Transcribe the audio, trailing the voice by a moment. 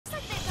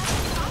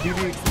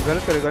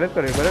गलत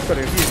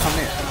करे भी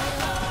सामने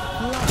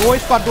दो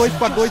स्क्वाड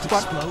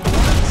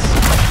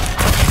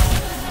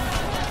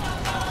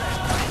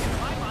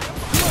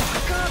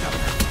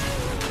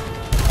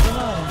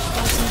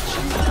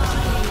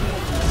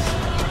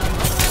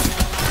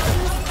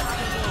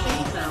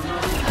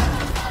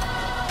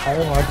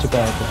अरे मार चुका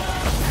है तो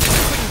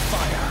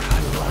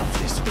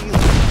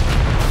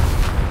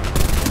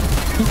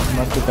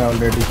मर चुका है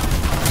ऑलरेडी।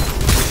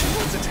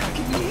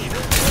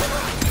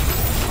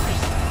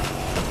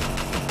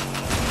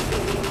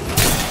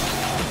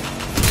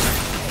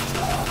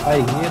 भाई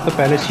ये तो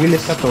पहले शील्ड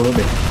इसका तोड़ो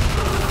दे।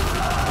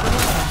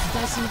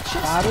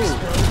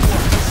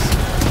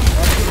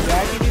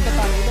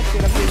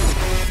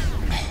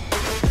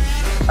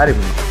 अरे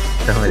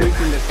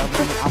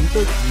हम तो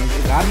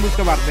जानबूझ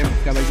के मारते हैं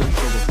उसका भाई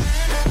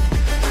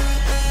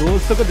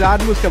दोस्तों को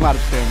जानबूझ के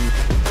मारते हैं हम।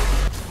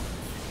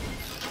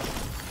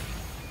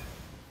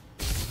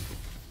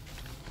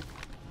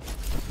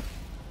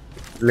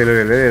 ले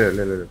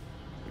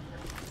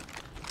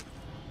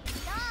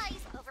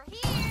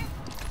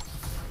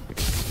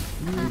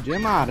मुझे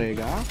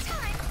मारेगा।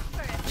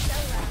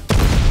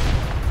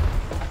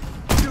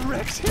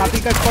 साथी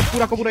का स्पॉट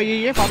पूरा का पूरा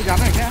यही है। पापा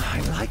जाना है क्या?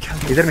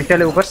 इधर में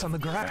चले ऊपर।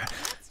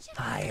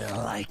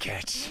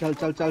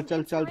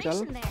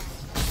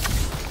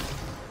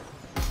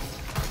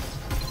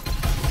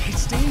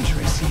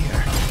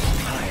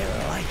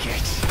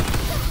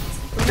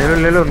 चल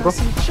ले लो उनको।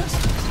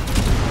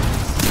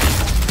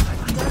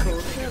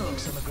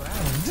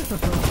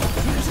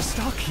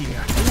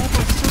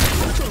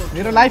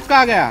 मेरा लाइफ का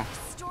आ गया।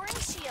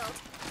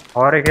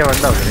 और एक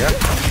बंदा हो गया।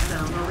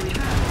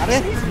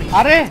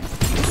 अरे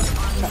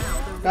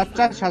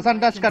टच हसन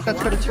टच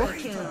कर उसको।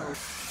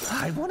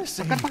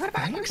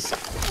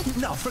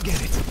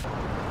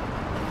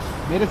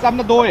 मेरे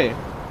सामने दो है।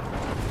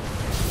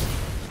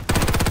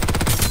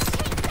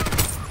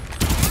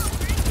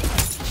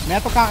 मैं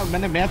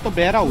तो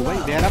बहरा हूँ भाई।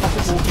 बहरा बस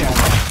वो क्या है।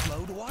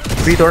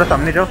 भी थोड़ा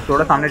सामने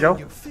जाओ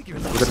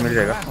उधर मिल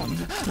जाएगा।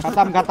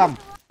 खत्म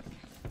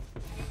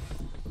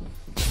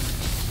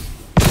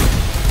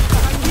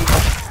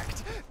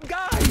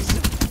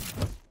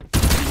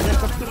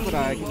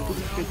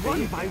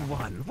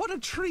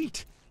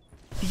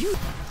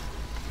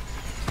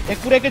एक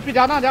पूरे एचपी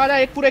जा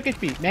एक पूरे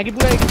एचपी मैगी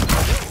पूरा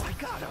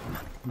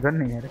गन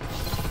नहीं है रे।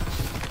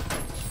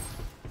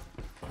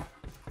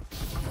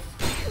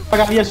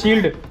 लगा लिया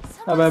शील्ड।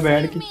 अबे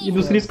बैठ की ये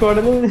दूसरी स्क्वाड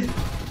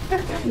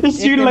में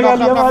शील्ड लगा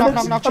लिया।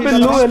 अबे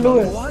लो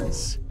है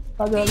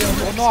आजा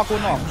नॉक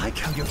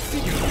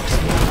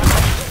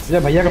ये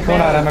भैया का फोन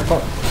आ रहा है। मैं को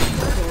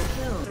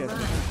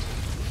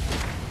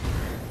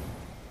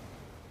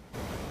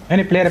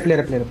नहीं प्लेयर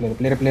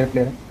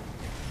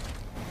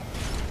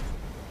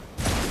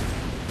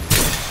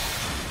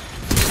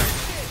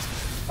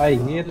भाई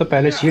ये तो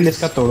पहले शील्ड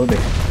इसका तोड़ो दे।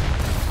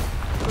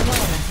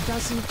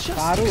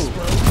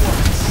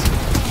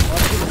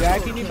 और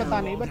बैक ही नहीं पता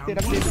नहीं बस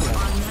तेरा player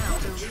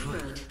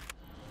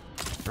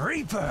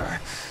Reaper,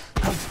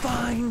 a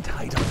fine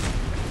title.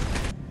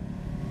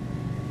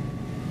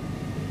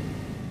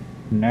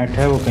 Net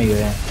है वो कहीं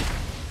गए हैं।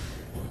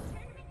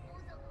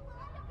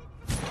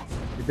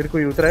 इधर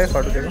कोई उतरा है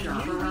फाटू देखो।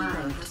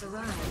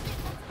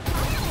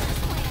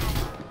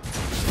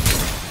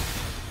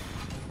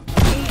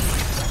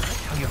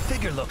 How your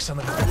figure looks on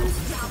the ground.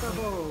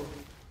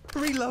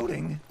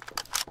 Reloading.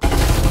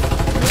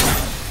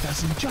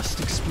 Doesn't just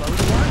explode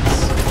once.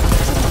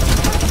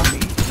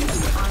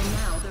 I'm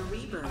now the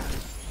Reaper.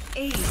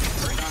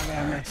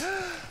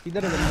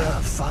 इधर बंदा।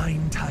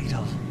 Fine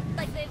title.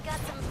 Like they've got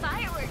some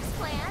fireworks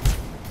planned.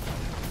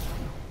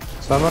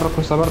 सबर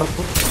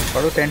रखो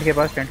पढ़ो टेंट के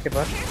पास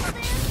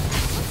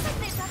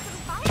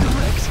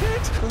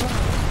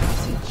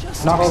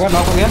नॉक हो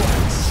गया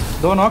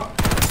 2 नॉक।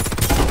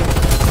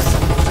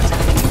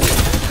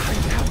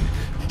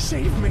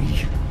 Save me.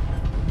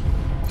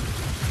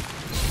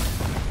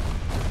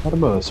 और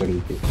बस सड़ी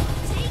थी।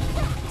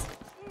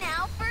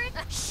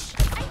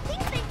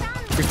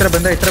 इस तरह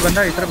बंदा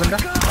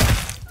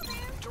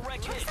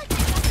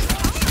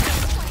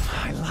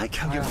I like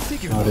how your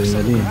figure looks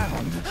on the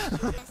ground.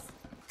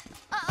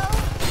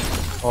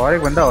 और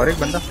एक बंदा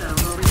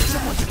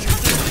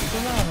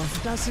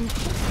Doesn't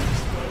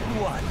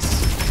once.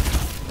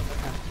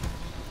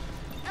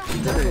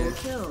 Double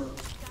kill.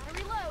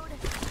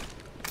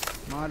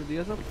 मार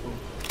दिया सबको।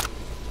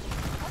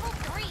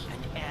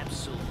 An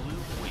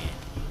absolute win,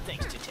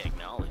 thanks to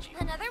technology.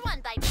 Another one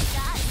bites the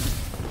dust.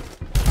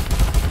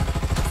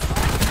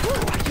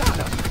 I got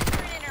him.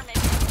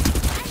 Intermission.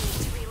 I need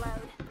to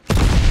reload.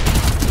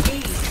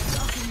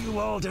 Knocking you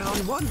all down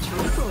one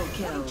triple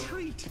kill.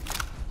 Treat.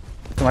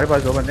 तुम्हारे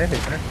पास 2 बंदे हैं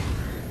इसमें।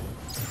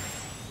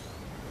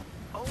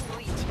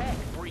 Only tech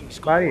brings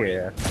भाई glory. है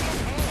यार।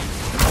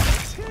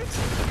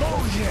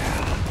 Oh yeah.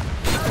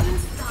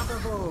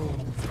 Unstoppable.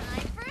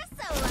 Time for a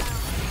solo.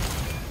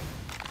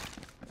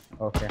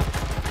 Okay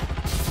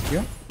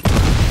क्यों?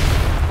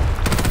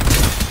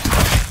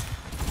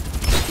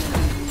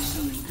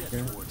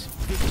 Towards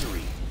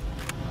victory.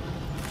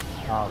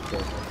 हाँ okay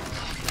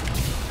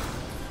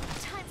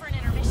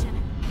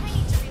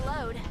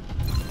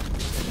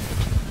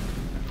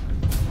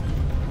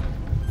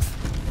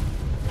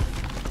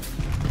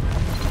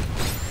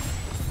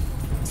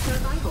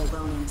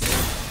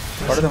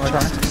पढ़ो तुम्हारे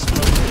सामने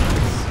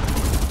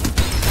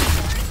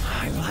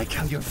I like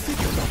how your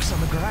figure looks on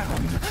the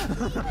ground.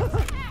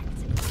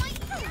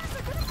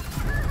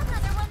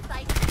 Another one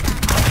bites the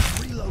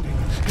dust. Reloading.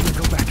 Gonna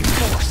go back in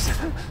force.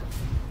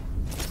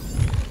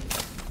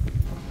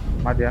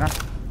 मार दिया ना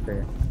ठीक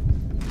है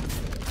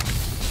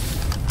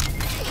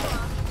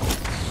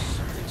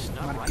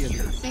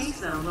Safe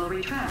zone will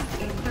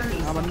retract in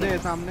 30 हाँ बंदे हैं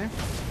सामने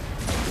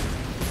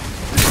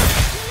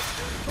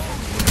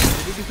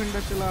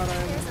डिफेंडर चला रहा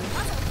है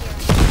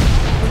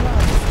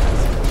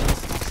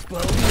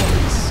Explode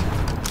once.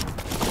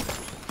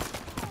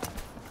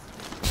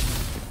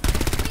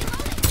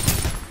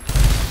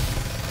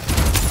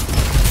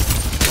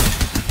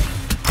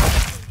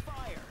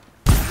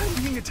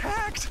 I'm being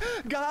attacked,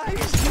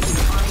 guys.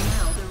 are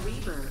now the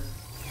Reaper.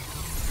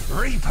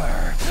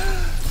 Reaper.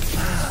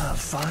 Ah,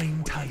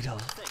 fine title.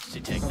 Thanks to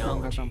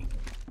technology.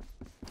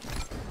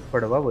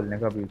 पड़वा बोलने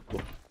का भी इसको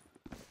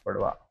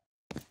पड़वा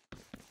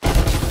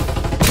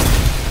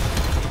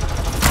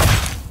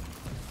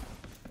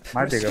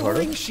मार देगा पड़ो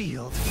Restoring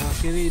shield. हाँ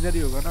फिर इधर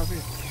ही होगा ना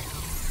फिर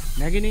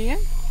मैगी नहीं है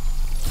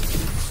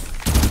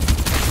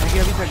मैगी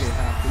अभी तक है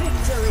हाँ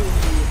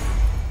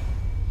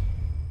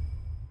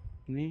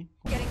नहीं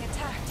Getting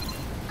attacked.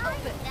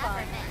 Open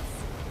fire.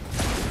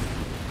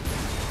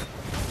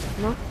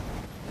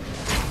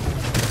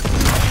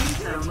 Safe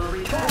zone will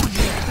retract in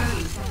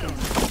 30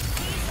 seconds.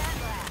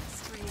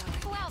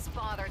 Who else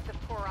bothered the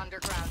poor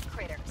underground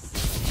critters?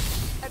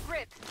 A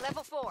grip,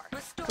 level 4.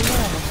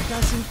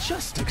 Doesn't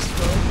just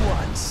explode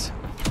once.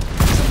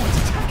 Someone's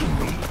attacking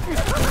me.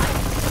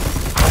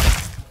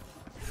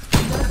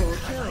 Double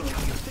kill.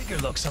 Your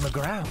figure looks on the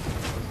ground.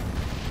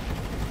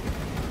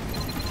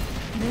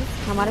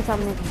 हमारे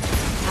सामने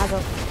आ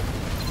जाओ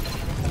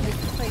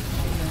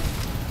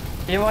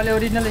ये वाले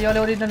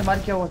original मार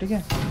किया हुआ ठीक है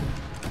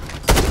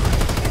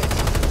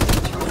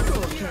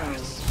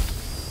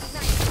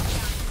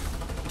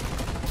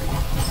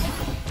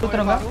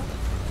उतरूंगा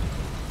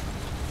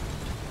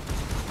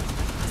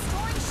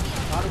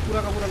और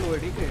पूरा का पूरा लो है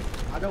ठीक है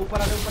आजा ऊपर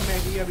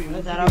मैगी अभी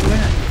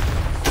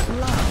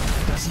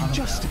Doesn't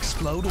just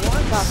explode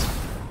once.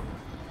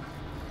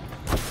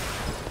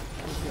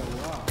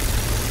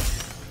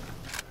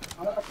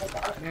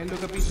 मैं लोग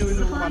के पीछे भी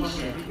लोग मालूम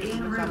है ठीक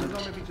है सामने तो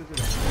मैं पीछे से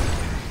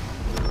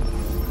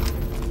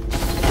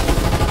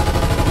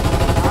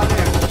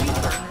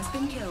Reaper has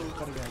been killed.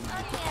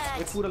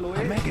 ये पूरा लो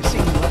है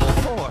Magazine level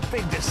 4,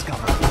 big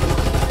discovery.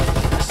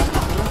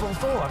 Stock level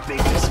 4,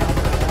 big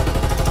discovery.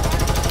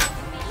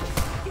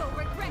 You'll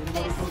regret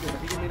this.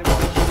 ठीक है मेरे को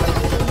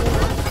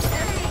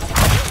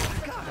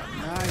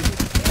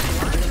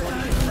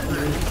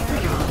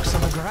Figure looks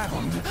on the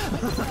ground.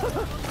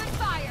 Open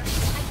fire.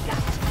 I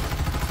got it.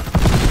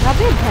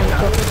 अबे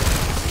भैंसो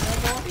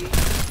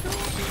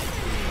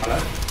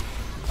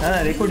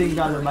रिकॉर्डिंग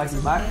डाल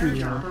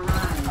बाकी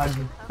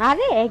आगे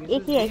अरे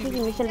एक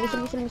ही मिशन एक ही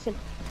है मिशन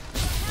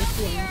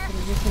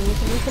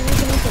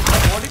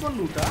बॉडी कौन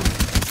लूटा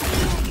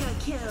Mega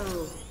kill.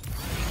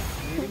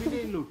 मेरे भी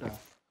नहीं लूटा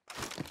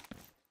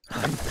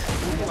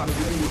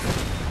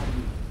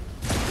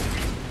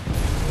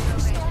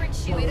Restoring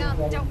shield. Wait up.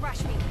 Don't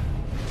rush me.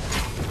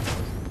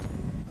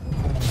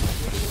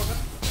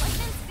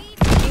 Lightning speed.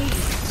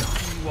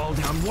 You all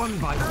down one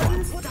by one.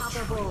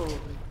 Unstoppable.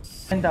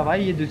 था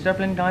भाई ये दूसरा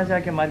प्लेन कहाँ से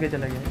आके मार के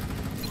चला गया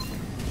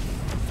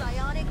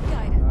Psionic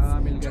guidance. हाँ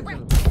मिल गया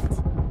चलो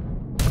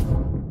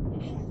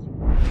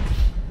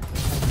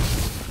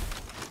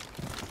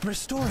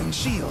Restoring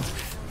shield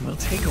will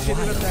take a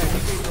while.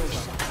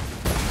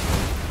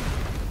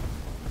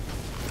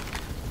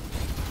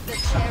 The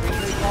cherry.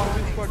 एक और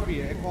स्क्वाड भी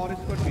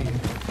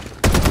है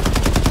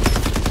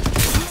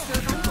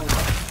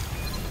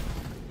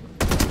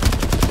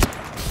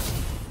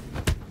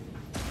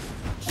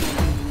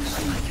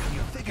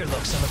Your figure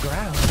looks on the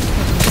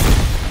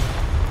ground.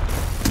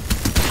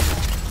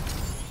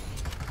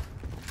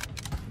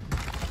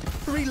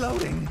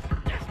 Reloading.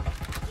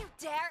 You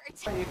dare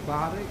attack. एक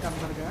बाहर है एक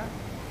अंदर गया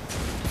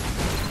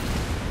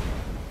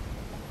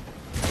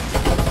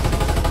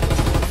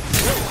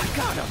Oh, I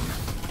got him.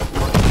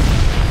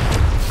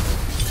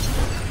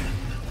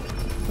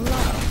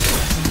 Love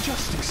doesn't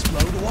just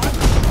explode once.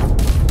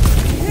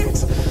 Hit.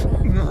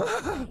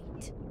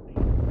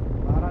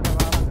 बाहर आजा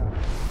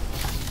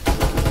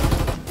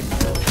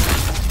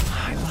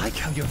I like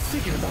how your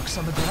figure looks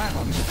on the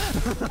ground.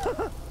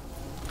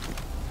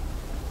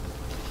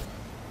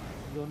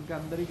 Zone के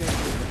अंदर ही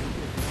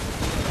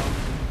गए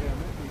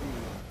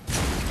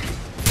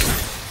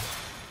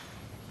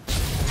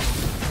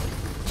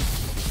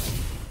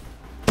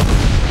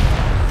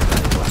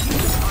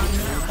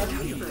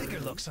Your figure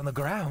looks on the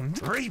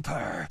ground.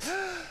 Reaper.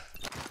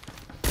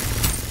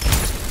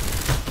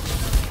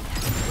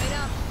 Wait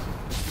up.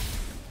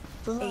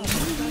 A new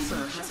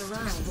Reaper has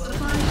arrived.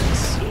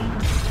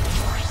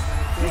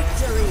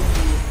 Victory.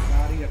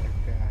 गाड़ी अटक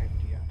गया है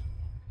यार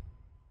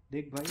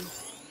देख भाई